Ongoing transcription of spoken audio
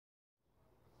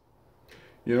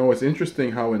You know, it's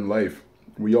interesting how in life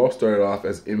we all started off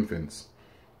as infants.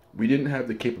 We didn't have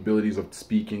the capabilities of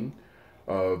speaking,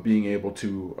 of being able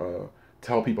to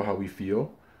tell people how we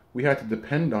feel. We had to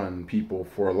depend on people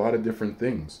for a lot of different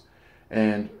things.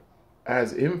 And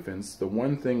as infants, the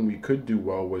one thing we could do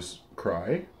well was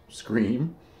cry,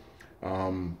 scream.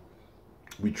 Um,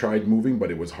 we tried moving,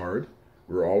 but it was hard.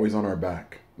 We were always on our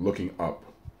back, looking up.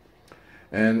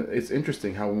 And it's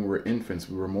interesting how when we were infants,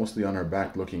 we were mostly on our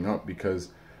back looking up because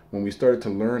when we started to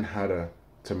learn how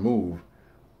to move,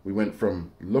 we went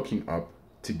from looking up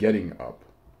to getting up.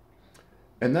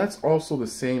 And that's also the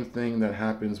same thing that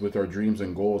happens with our dreams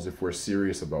and goals if we're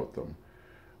serious about them.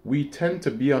 We tend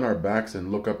to be on our backs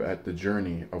and look up at the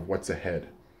journey of what's ahead.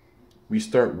 We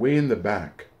start way in the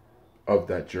back of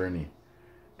that journey,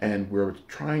 and we're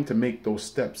trying to make those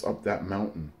steps up that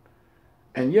mountain.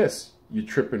 And yes, you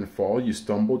trip and fall, you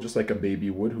stumble just like a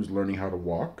baby would who's learning how to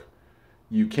walk.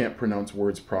 You can't pronounce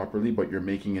words properly, but you're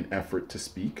making an effort to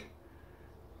speak.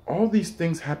 All these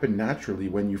things happen naturally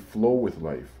when you flow with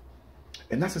life.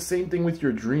 And that's the same thing with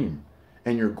your dream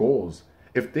and your goals.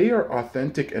 If they are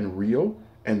authentic and real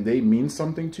and they mean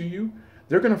something to you,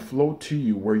 they're going to flow to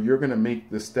you where you're going to make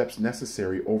the steps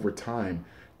necessary over time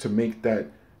to make that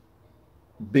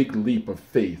big leap of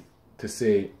faith to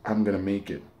say, I'm going to make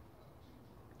it.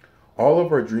 All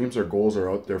of our dreams or goals are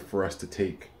out there for us to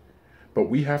take, but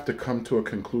we have to come to a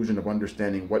conclusion of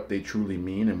understanding what they truly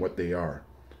mean and what they are.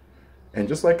 And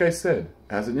just like I said,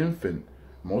 as an infant,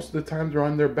 most of the time they're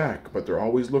on their back, but they're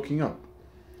always looking up.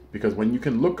 Because when you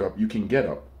can look up, you can get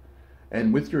up.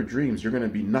 And with your dreams, you're going to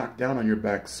be knocked down on your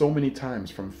back so many times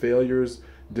from failures,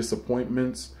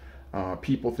 disappointments,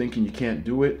 people thinking you can't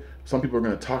do it. Some people are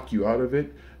going to talk you out of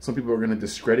it. Some people are going to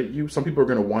discredit you. Some people are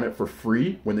going to want it for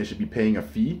free when they should be paying a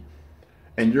fee.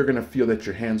 And you're going to feel that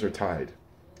your hands are tied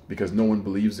because no one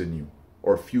believes in you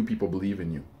or few people believe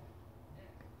in you.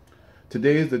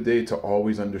 Today is the day to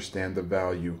always understand the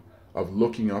value of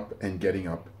looking up and getting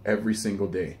up every single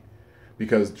day.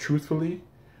 Because truthfully,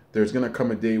 there's going to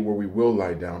come a day where we will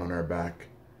lie down on our back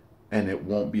and it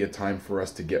won't be a time for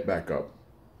us to get back up.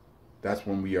 That's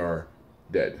when we are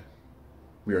dead.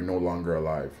 We are no longer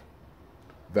alive.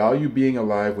 Value being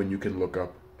alive when you can look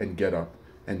up and get up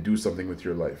and do something with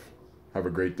your life. Have a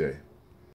great day.